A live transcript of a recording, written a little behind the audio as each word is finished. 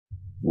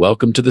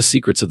Welcome to the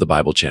Secrets of the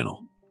Bible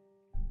channel.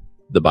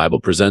 The Bible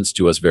presents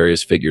to us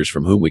various figures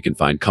from whom we can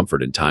find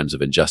comfort in times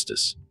of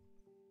injustice.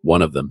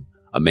 One of them,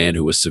 a man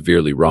who was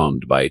severely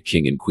wronged by a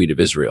king and queen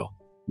of Israel,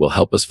 will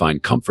help us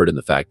find comfort in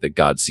the fact that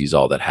God sees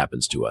all that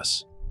happens to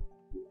us.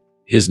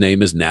 His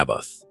name is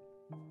Naboth.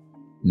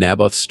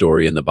 Naboth's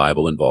story in the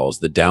Bible involves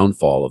the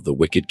downfall of the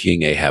wicked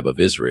king Ahab of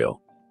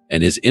Israel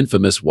and his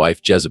infamous wife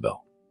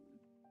Jezebel.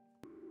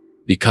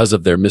 Because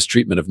of their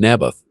mistreatment of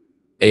Naboth,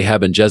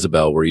 Ahab and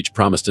Jezebel were each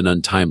promised an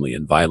untimely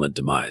and violent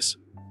demise.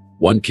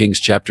 1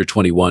 Kings chapter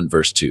 21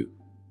 verse 2,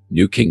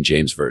 New King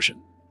James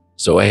Version.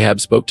 So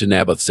Ahab spoke to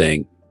Naboth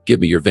saying, "Give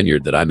me your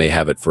vineyard that I may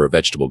have it for a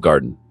vegetable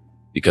garden,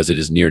 because it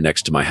is near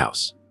next to my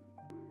house.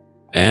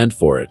 And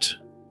for it,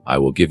 I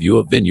will give you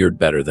a vineyard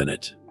better than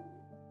it.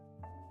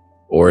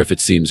 Or if it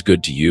seems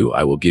good to you,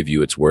 I will give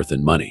you its worth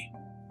in money."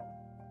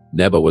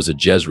 Naboth was a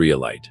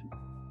Jezreelite.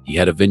 He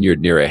had a vineyard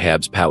near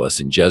Ahab's palace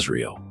in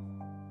Jezreel.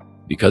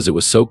 Because it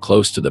was so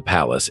close to the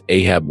palace,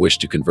 Ahab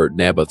wished to convert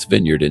Naboth's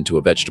vineyard into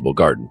a vegetable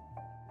garden.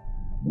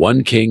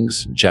 1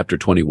 Kings chapter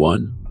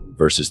 21,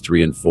 verses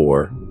 3 and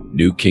 4,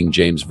 New King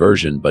James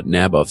Version. But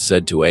Naboth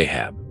said to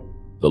Ahab,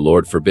 "The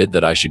Lord forbid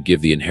that I should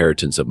give the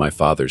inheritance of my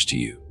fathers to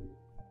you."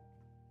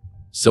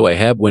 So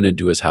Ahab went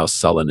into his house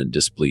sullen and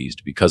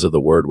displeased because of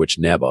the word which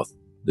Naboth,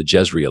 the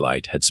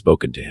Jezreelite, had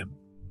spoken to him.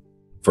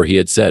 For he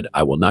had said,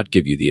 "I will not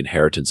give you the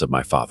inheritance of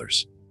my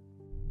fathers."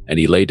 And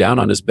he lay down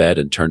on his bed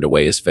and turned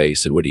away his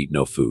face and would eat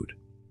no food.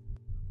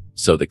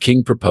 So the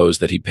king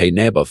proposed that he pay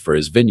Naboth for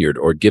his vineyard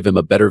or give him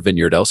a better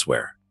vineyard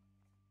elsewhere.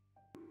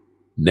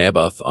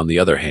 Naboth, on the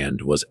other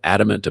hand, was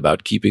adamant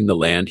about keeping the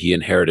land he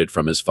inherited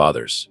from his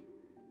fathers.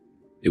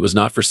 It was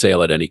not for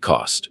sale at any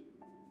cost.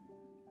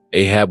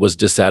 Ahab was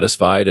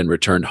dissatisfied and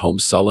returned home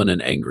sullen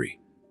and angry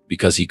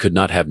because he could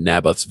not have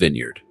Naboth's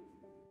vineyard.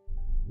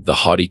 The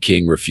haughty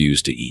king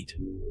refused to eat.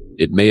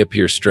 It may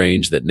appear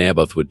strange that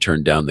Naboth would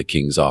turn down the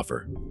king's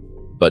offer,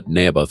 but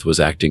Naboth was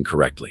acting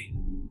correctly.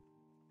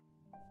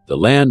 The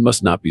land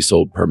must not be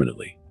sold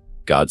permanently,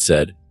 God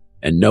said,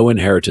 and no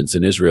inheritance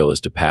in Israel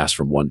is to pass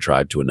from one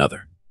tribe to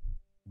another.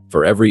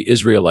 For every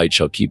Israelite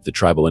shall keep the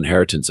tribal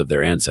inheritance of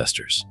their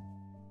ancestors.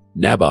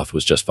 Naboth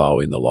was just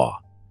following the law.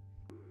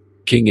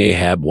 King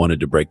Ahab wanted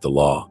to break the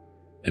law,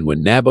 and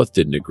when Naboth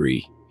didn't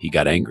agree, he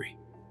got angry.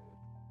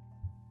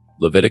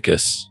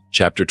 Leviticus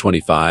chapter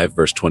 25,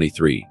 verse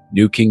 23,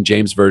 New King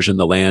James Version.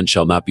 The land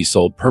shall not be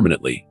sold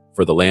permanently,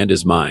 for the land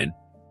is mine,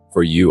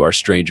 for you are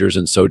strangers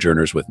and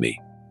sojourners with me.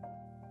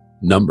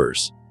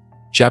 Numbers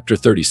chapter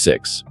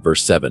 36,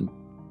 verse 7,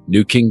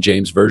 New King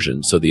James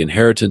Version. So the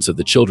inheritance of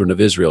the children of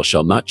Israel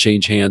shall not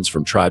change hands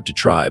from tribe to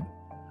tribe,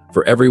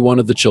 for every one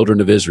of the children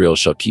of Israel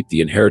shall keep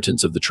the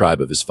inheritance of the tribe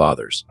of his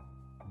fathers.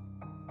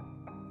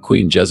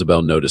 Queen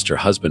Jezebel noticed her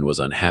husband was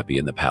unhappy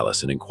in the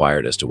palace and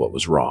inquired as to what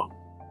was wrong.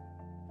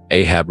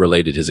 Ahab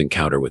related his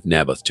encounter with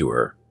Naboth to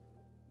her.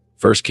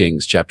 1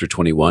 Kings chapter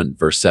 21,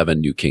 verse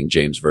 7, New King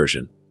James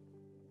Version.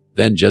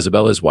 Then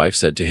Jezebel his wife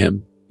said to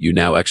him, "You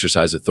now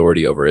exercise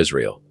authority over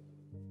Israel.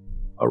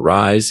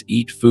 Arise,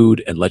 eat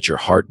food, and let your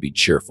heart be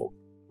cheerful.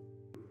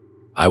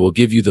 I will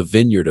give you the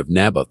vineyard of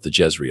Naboth the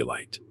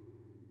Jezreelite."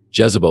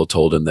 Jezebel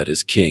told him that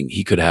as king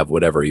he could have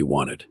whatever he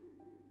wanted.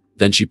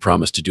 Then she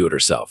promised to do it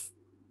herself.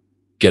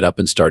 "Get up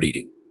and start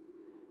eating.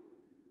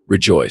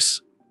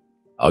 Rejoice.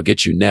 I'll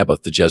get you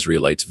Naboth the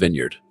Jezreelite's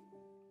vineyard."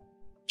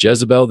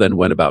 Jezebel then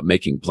went about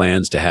making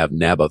plans to have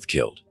Naboth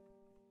killed.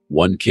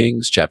 1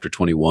 Kings chapter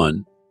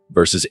 21,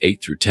 verses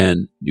 8 through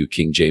 10, New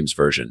King James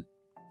Version.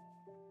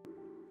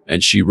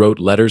 And she wrote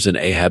letters in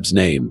Ahab's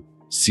name,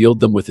 sealed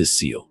them with his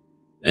seal,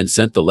 and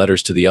sent the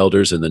letters to the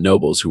elders and the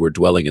nobles who were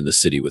dwelling in the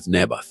city with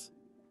Naboth.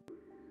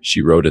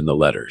 She wrote in the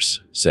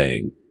letters,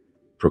 saying,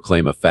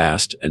 "Proclaim a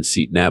fast and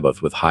seat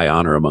Naboth with high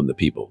honor among the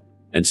people,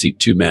 and seat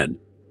 2 men,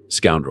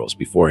 scoundrels,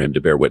 before him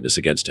to bear witness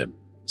against him,"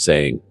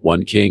 saying,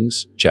 1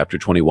 Kings chapter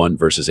 21,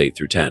 verses 8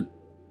 through 10.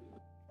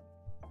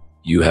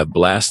 "You have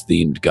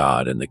blasphemed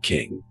God and the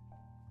king.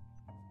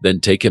 Then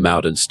take him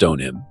out and stone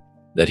him,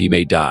 that he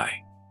may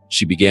die."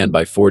 She began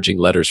by forging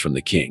letters from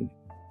the king,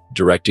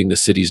 directing the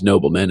city's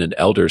noblemen and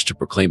elders to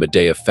proclaim a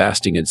day of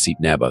fasting and seat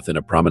Naboth in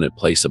a prominent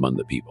place among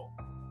the people.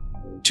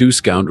 2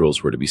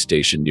 scoundrels were to be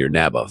stationed near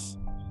Naboth,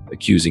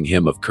 accusing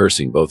him of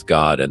cursing both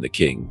God and the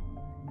king.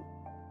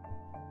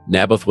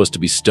 Naboth was to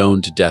be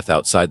stoned to death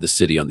outside the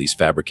city on these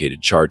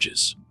fabricated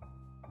charges.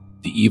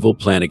 The evil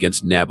plan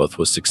against Naboth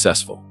was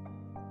successful.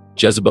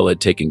 Jezebel had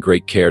taken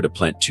great care to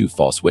plant 2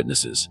 false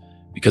witnesses,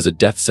 because a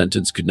death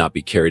sentence could not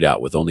be carried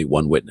out with only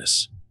 1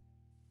 witness.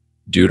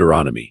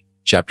 Deuteronomy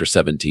chapter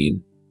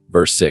 17,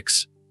 verse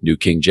 6, New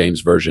King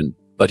James Version.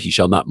 But he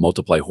shall not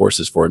multiply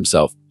horses for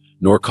himself,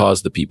 nor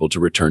cause the people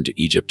to return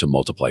to Egypt to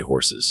multiply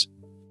horses.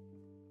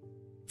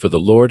 For the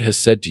Lord has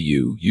said to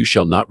you, you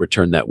shall not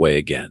return that way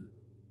again.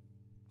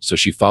 So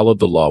she followed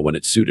the law when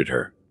it suited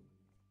her.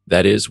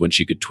 That is, when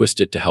she could twist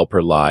it to help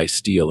her lie,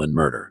 steal, and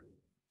murder.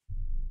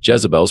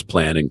 Jezebel's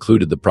plan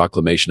included the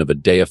proclamation of a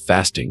day of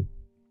fasting,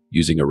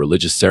 using a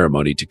religious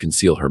ceremony to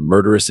conceal her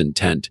murderous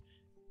intent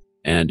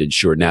and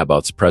ensure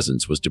Naboth's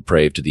presence was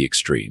depraved to the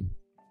extreme.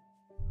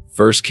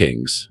 1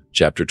 Kings,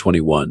 chapter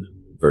 21,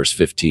 verse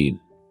 15,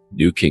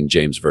 New King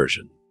James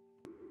Version.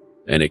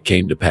 And it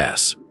came to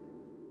pass,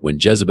 when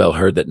Jezebel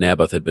heard that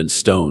Naboth had been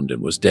stoned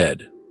and was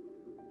dead,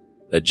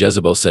 that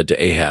Jezebel said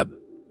to Ahab,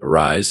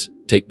 Arise,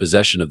 take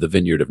possession of the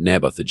vineyard of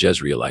Naboth the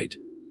Jezreelite,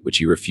 which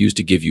he refused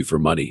to give you for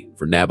money,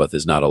 for Naboth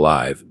is not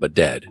alive, but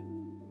dead.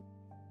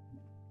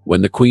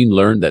 When the queen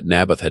learned that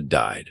Naboth had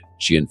died,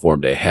 she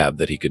informed Ahab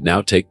that he could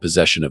now take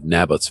possession of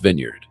Naboth's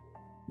vineyard,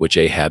 which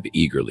Ahab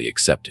eagerly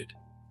accepted.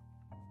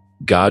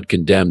 God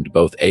condemned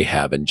both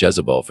Ahab and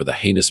Jezebel for the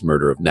heinous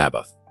murder of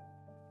Naboth.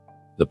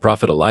 The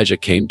prophet Elijah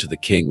came to the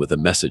king with a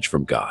message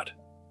from God.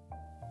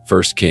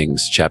 1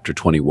 Kings chapter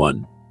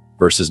 21,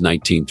 verses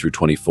 19 through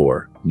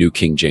 24, New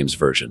King James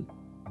Version.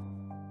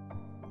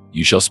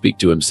 You shall speak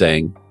to him,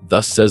 saying,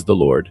 Thus says the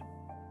Lord,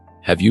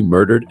 Have you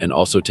murdered and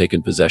also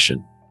taken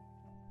possession?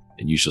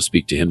 And you shall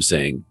speak to him,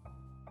 saying,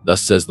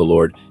 Thus says the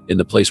Lord, In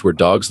the place where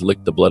dogs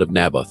licked the blood of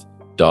Naboth,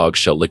 dogs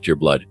shall lick your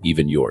blood,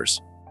 even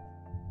yours.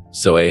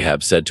 So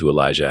Ahab said to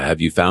Elijah,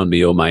 Have you found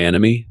me, O my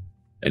enemy?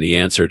 And he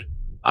answered,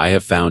 I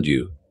have found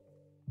you,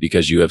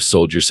 because you have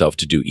sold yourself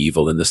to do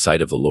evil in the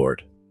sight of the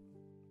Lord.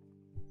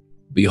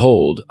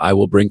 Behold, I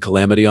will bring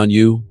calamity on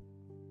you.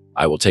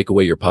 I will take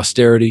away your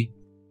posterity,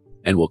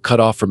 and will cut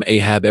off from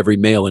Ahab every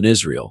male in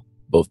Israel,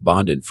 both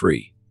bond and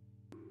free.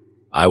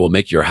 I will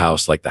make your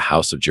house like the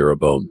house of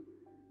Jeroboam,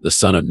 the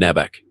son of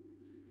Nebat,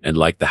 and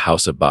like the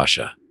house of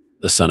Baasha,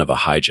 the son of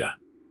Ahijah,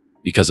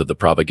 because of the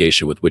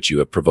provocation with which you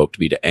have provoked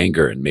me to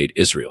anger and made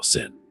Israel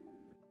sin.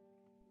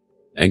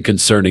 And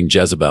concerning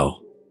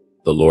Jezebel,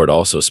 the Lord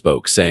also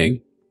spoke,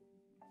 saying,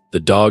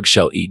 The dog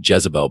shall eat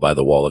Jezebel by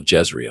the wall of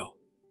Jezreel.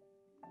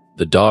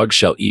 The dog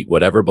shall eat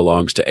whatever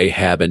belongs to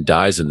Ahab and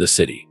dies in the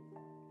city,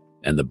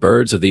 and the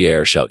birds of the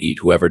air shall eat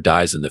whoever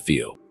dies in the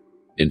field.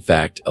 In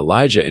fact,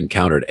 Elijah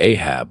encountered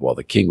Ahab while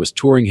the king was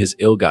touring his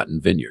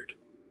ill-gotten vineyard.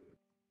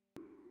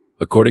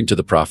 According to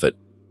the prophet,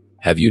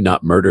 Have you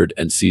not murdered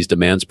and seized a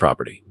man's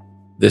property?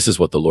 This is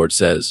what the Lord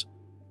says.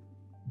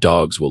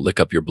 Dogs will lick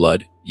up your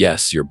blood,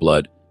 yes, your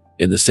blood,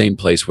 in the same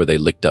place where they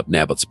licked up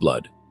Naboth's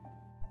blood.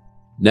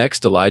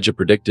 Next, Elijah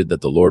predicted that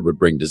the Lord would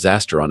bring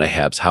disaster on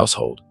Ahab's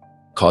household,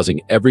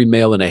 causing every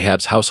male in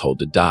Ahab's household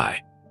to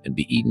die and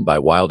be eaten by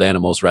wild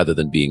animals rather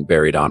than being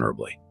buried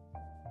honorably.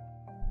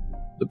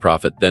 The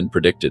prophet then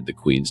predicted the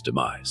queen's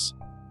demise.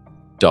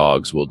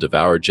 Dogs will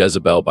devour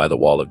Jezebel by the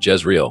wall of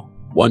Jezreel,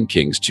 1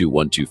 Kings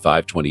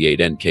 2:1-5-28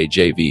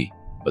 NKJV.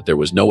 But there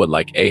was no one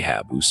like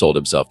Ahab who sold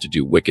himself to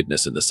do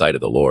wickedness in the sight of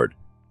the Lord,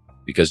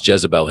 because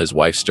Jezebel his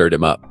wife stirred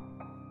him up.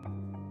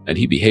 And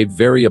he behaved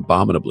very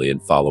abominably in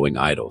following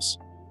idols,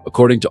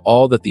 according to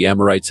all that the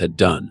Amorites had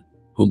done,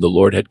 whom the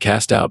Lord had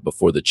cast out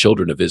before the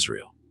children of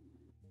Israel.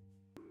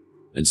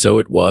 And so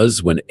it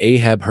was, when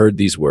Ahab heard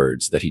these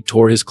words, that he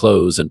tore his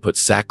clothes and put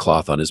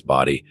sackcloth on his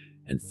body,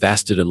 and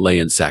fasted and lay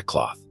in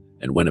sackcloth,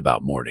 and went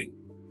about mourning.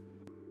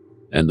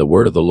 And the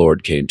word of the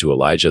Lord came to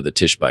Elijah the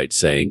Tishbite,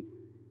 saying,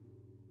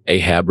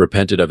 Ahab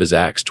repented of his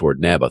acts toward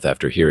Naboth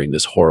after hearing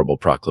this horrible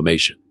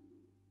proclamation.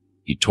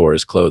 He tore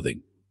his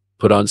clothing,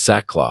 put on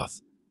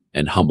sackcloth,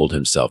 and humbled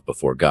himself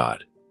before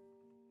God.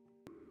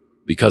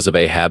 Because of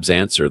Ahab's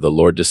answer, the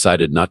Lord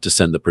decided not to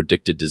send the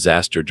predicted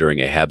disaster during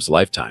Ahab's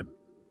lifetime,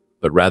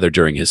 but rather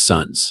during his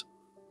son's.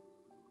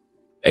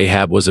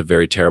 Ahab was a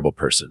very terrible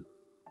person.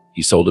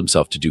 He sold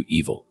himself to do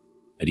evil,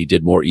 and he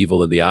did more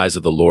evil in the eyes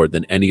of the Lord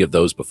than any of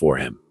those before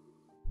him.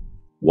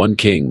 1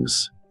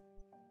 Kings,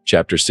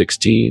 chapter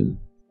 16,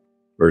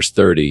 verse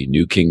 30,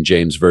 New King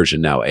James Version.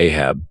 Now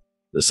Ahab,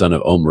 the son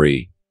of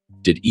Omri,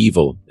 did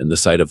evil in the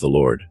sight of the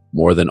Lord,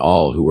 more than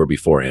all who were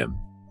before him.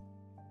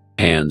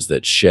 Hands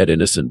that shed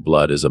innocent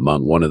blood is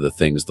among one of the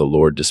things the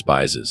Lord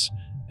despises,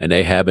 and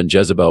Ahab and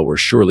Jezebel were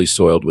surely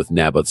soiled with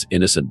Naboth's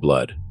innocent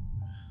blood.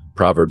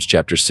 Proverbs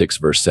chapter 6,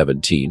 verse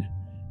 17,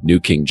 New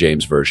King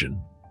James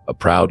Version. A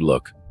proud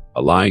look,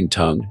 a lying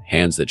tongue,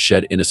 hands that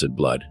shed innocent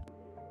blood.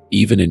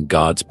 Even in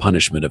God's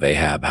punishment of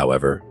Ahab,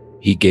 however,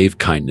 he gave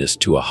kindness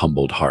to a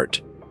humbled heart.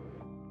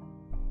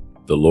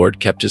 The Lord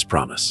kept his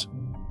promise.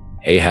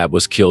 Ahab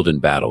was killed in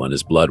battle, and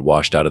his blood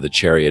washed out of the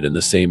chariot in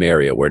the same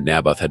area where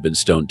Naboth had been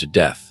stoned to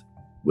death,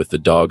 with the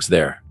dogs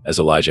there, as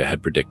Elijah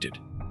had predicted.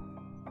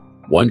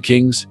 1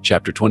 Kings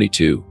chapter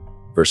 22,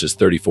 verses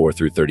 34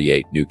 through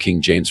 38, New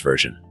King James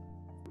Version.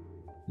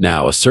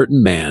 Now a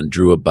certain man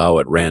drew a bow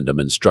at random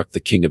and struck the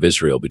king of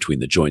Israel between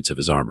the joints of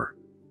his armor.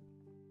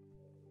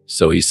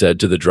 So he said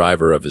to the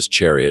driver of his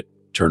chariot,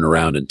 Turn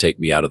around and take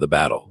me out of the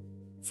battle,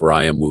 for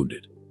I am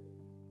wounded.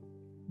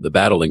 The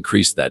battle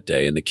increased that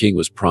day, and the king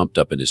was propped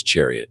up in his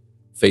chariot,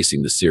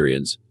 facing the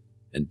Syrians,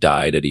 and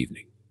died at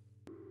evening.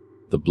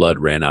 The blood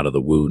ran out of the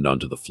wound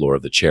onto the floor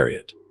of the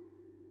chariot.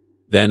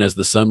 Then, as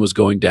the sun was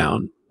going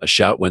down, a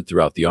shout went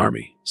throughout the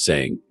army,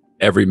 saying,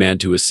 Every man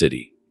to his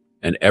city,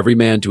 and every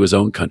man to his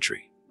own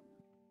country.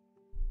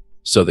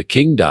 So the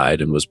king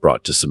died and was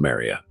brought to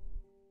Samaria.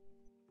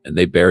 And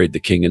they buried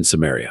the king in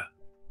Samaria.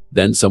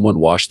 Then someone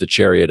washed the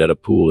chariot at a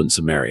pool in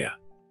Samaria,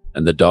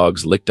 and the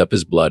dogs licked up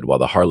his blood while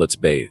the harlots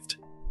bathed,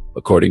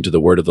 according to the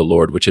word of the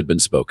Lord which had been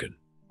spoken.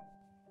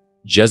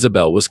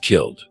 Jezebel was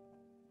killed,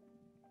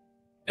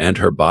 and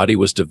her body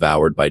was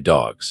devoured by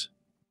dogs.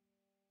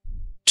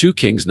 2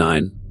 Kings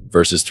 9,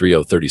 verses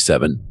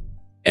 30-37,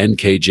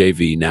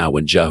 NKJV. Now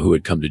when Jehu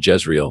had come to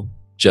Jezreel,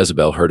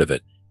 Jezebel heard of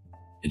it,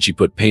 and she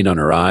put paint on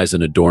her eyes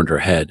and adorned her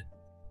head,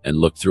 and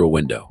looked through a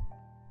window.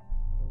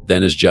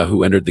 Then as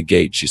Jehu entered the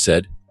gate, she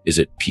said, "Is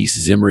it peace,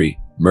 Zimri,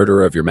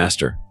 murderer of your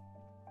master?"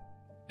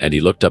 And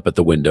he looked up at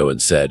the window and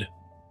said,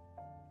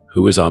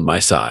 "Who is on my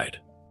side?"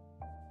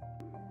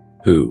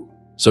 "Who?"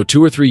 So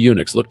 2 or 3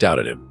 eunuchs looked out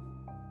at him.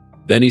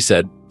 Then he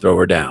said, "Throw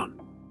her down."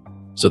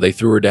 So they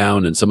threw her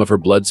down, and some of her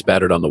blood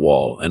spattered on the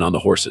wall and on the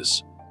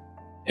horses.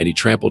 And he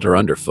trampled her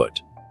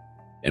underfoot.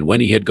 And when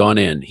he had gone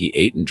in, he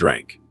ate and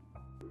drank.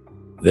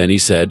 Then he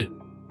said,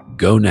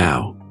 "Go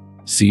now,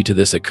 see to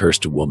this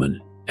accursed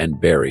woman,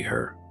 and bury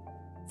her,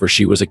 for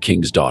she was a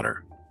king's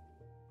daughter."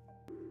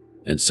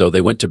 And so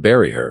they went to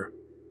bury her,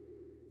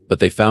 but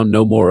they found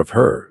no more of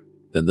her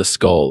than the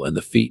skull and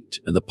the feet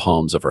and the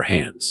palms of her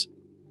hands.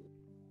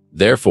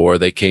 Therefore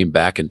they came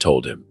back and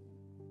told him.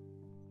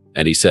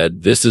 And he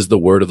said, "This is the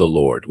word of the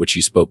Lord, which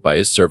he spoke by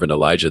his servant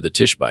Elijah the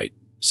Tishbite,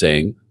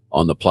 saying,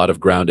 On the plot of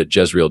ground at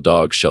Jezreel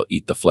dogs shall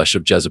eat the flesh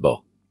of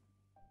Jezebel,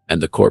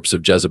 and the corpse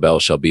of Jezebel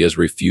shall be as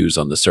refuse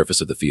on the surface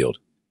of the field.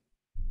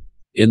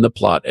 In the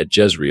plot at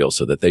Jezreel,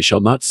 so that they shall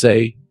not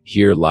say,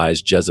 Here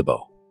lies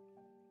Jezebel."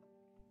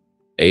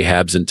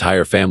 Ahab's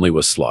entire family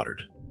was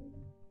slaughtered.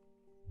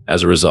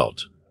 As a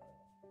result,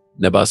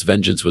 Naboth's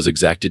vengeance was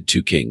exacted.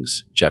 2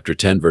 Kings, chapter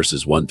 10,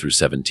 verses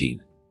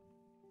 1-17.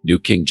 New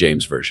King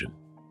James Version.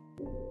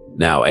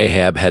 Now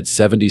Ahab had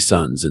 70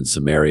 sons in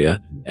Samaria,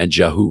 and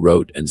Jehu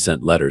wrote and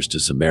sent letters to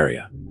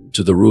Samaria,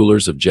 to the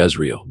rulers of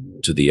Jezreel,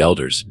 to the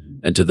elders,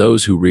 and to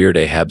those who reared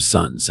Ahab's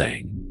son,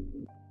 saying,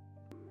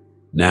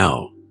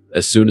 "Now,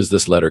 as soon as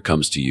this letter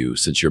comes to you,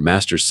 since your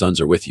master's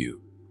sons are with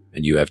you,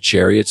 and you have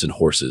chariots and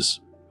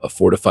horses, a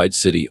fortified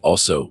city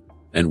also,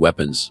 and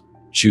weapons,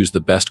 choose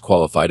the best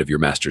qualified of your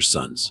master's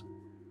sons.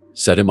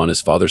 Set him on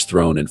his father's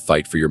throne and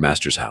fight for your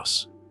master's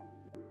house."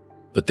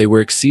 But they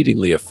were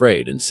exceedingly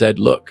afraid and said,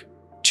 "Look,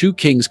 2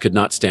 kings could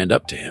not stand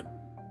up to him.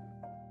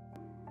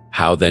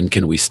 How then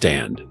can we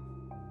stand?"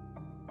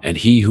 And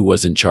he who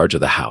was in charge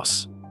of the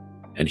house,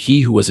 and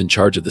he who was in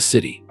charge of the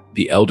city,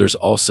 the elders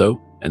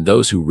also, and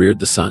those who reared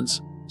the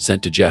sons,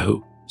 sent to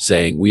Jehu,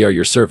 saying, "We are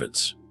your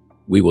servants.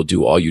 We will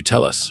do all you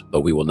tell us,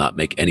 but we will not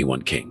make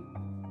anyone king.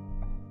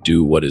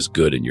 Do what is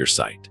good in your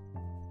sight."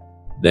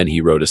 Then he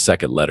wrote a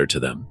second letter to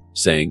them,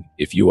 saying,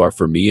 "If you are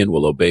for me and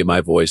will obey my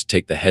voice,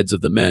 take the heads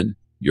of the men,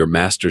 your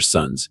master's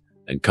sons,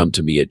 and come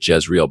to me at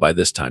Jezreel by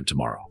this time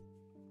tomorrow."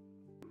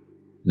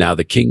 Now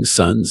the king's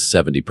sons,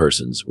 70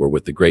 persons, were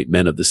with the great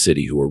men of the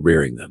city who were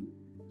rearing them.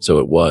 So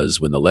it was,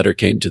 when the letter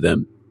came to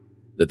them,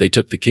 that they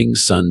took the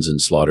king's sons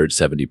and slaughtered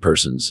 70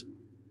 persons,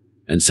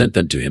 and sent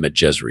them to him at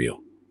Jezreel.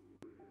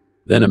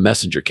 Then a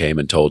messenger came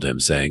and told him,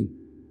 saying,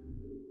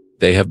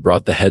 "They have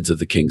brought the heads of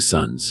the king's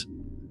sons."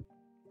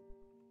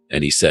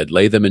 And he said,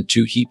 "Lay them in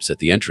 2 heaps at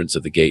the entrance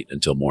of the gate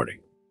until morning."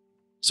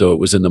 So it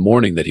was in the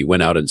morning that he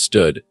went out and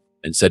stood,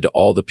 and said to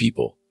all the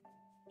people,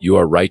 "You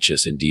are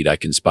righteous. Indeed, I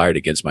conspired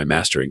against my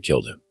master and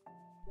killed him.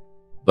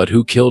 But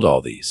who killed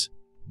all these?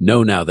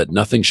 Know now that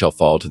nothing shall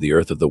fall to the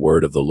earth of the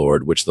word of the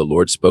Lord which the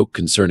Lord spoke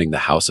concerning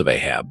the house of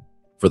Ahab,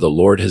 for the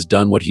Lord has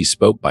done what he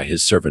spoke by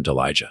his servant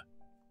Elijah."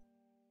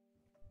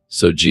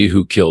 So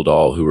Jehu killed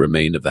all who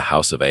remained of the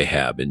house of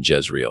Ahab in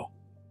Jezreel,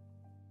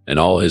 and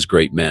all his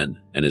great men,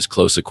 and his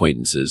close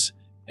acquaintances,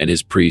 and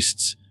his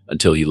priests,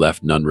 until he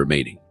left none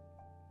remaining.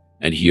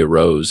 And he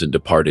arose and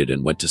departed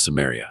and went to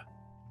Samaria.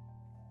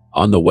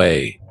 On the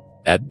way,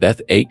 at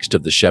Beth-Aked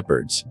of the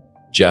shepherds,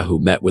 Jehu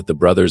met with the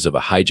brothers of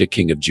Ahijah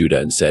king of Judah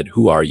and said,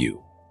 "Who are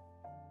you?"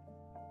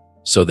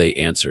 So they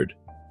answered,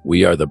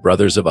 "We are the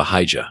brothers of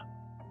Ahijah.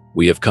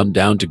 We have come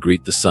down to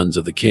greet the sons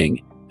of the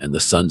king and the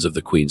sons of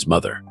the queen's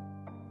mother."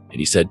 And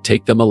he said,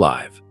 "Take them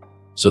alive."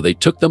 So they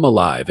took them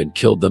alive and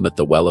killed them at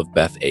the well of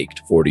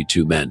Beth-Aked,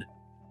 42 men,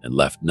 and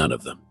left none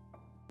of them.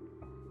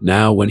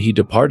 Now when he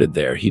departed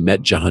there, he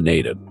met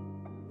Jehonadab,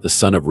 the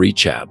son of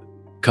Rechab,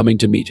 coming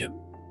to meet him.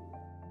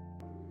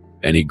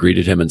 And he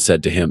greeted him and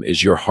said to him,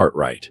 "Is your heart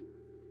right,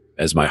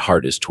 as my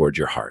heart is toward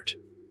your heart?"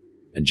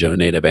 And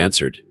Jehonadab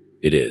answered,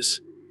 "It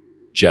is."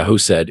 Jehu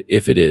said,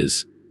 "If it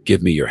is,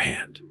 give me your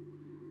hand."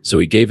 So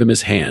he gave him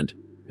his hand,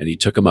 and he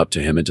took him up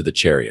to him into the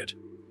chariot.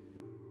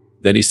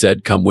 Then he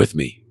said, "Come with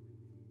me,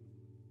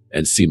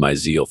 and see my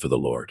zeal for the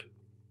Lord."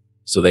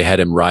 So they had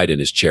him ride in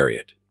his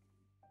chariot.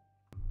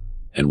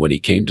 And when he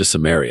came to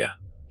Samaria,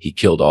 he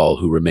killed all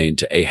who remained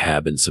to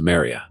Ahab in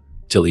Samaria,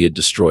 till he had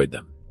destroyed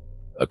them,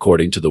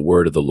 according to the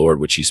word of the Lord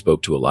which he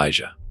spoke to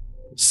Elijah.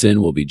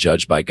 Sin will be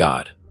judged by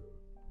God.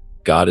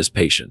 God is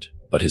patient,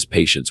 but his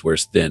patience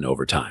wears thin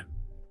over time.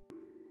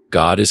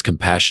 God is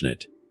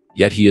compassionate,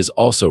 yet he is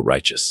also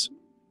righteous.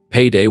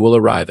 Payday will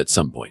arrive at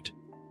some point.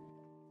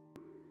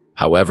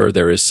 However,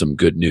 there is some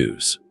good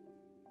news.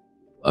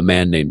 A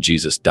man named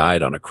Jesus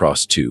died on a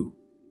cross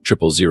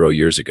 2,000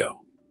 years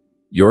ago.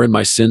 Your and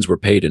my sins were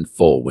paid in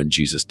full when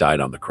Jesus died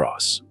on the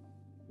cross.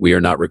 We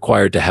are not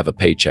required to have a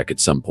paycheck at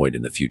some point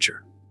in the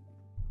future.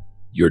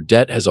 Your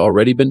debt has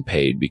already been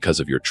paid because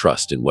of your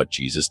trust in what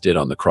Jesus did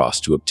on the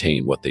cross to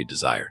obtain what they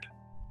desired.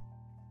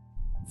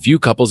 Few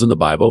couples in the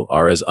Bible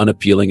are as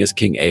unappealing as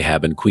King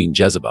Ahab and Queen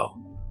Jezebel.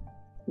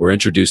 We're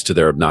introduced to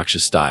their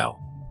obnoxious style.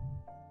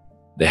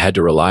 They had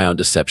to rely on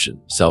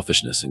deception,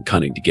 selfishness, and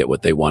cunning to get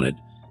what they wanted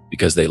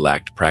because they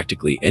lacked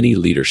practically any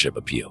leadership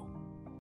appeal.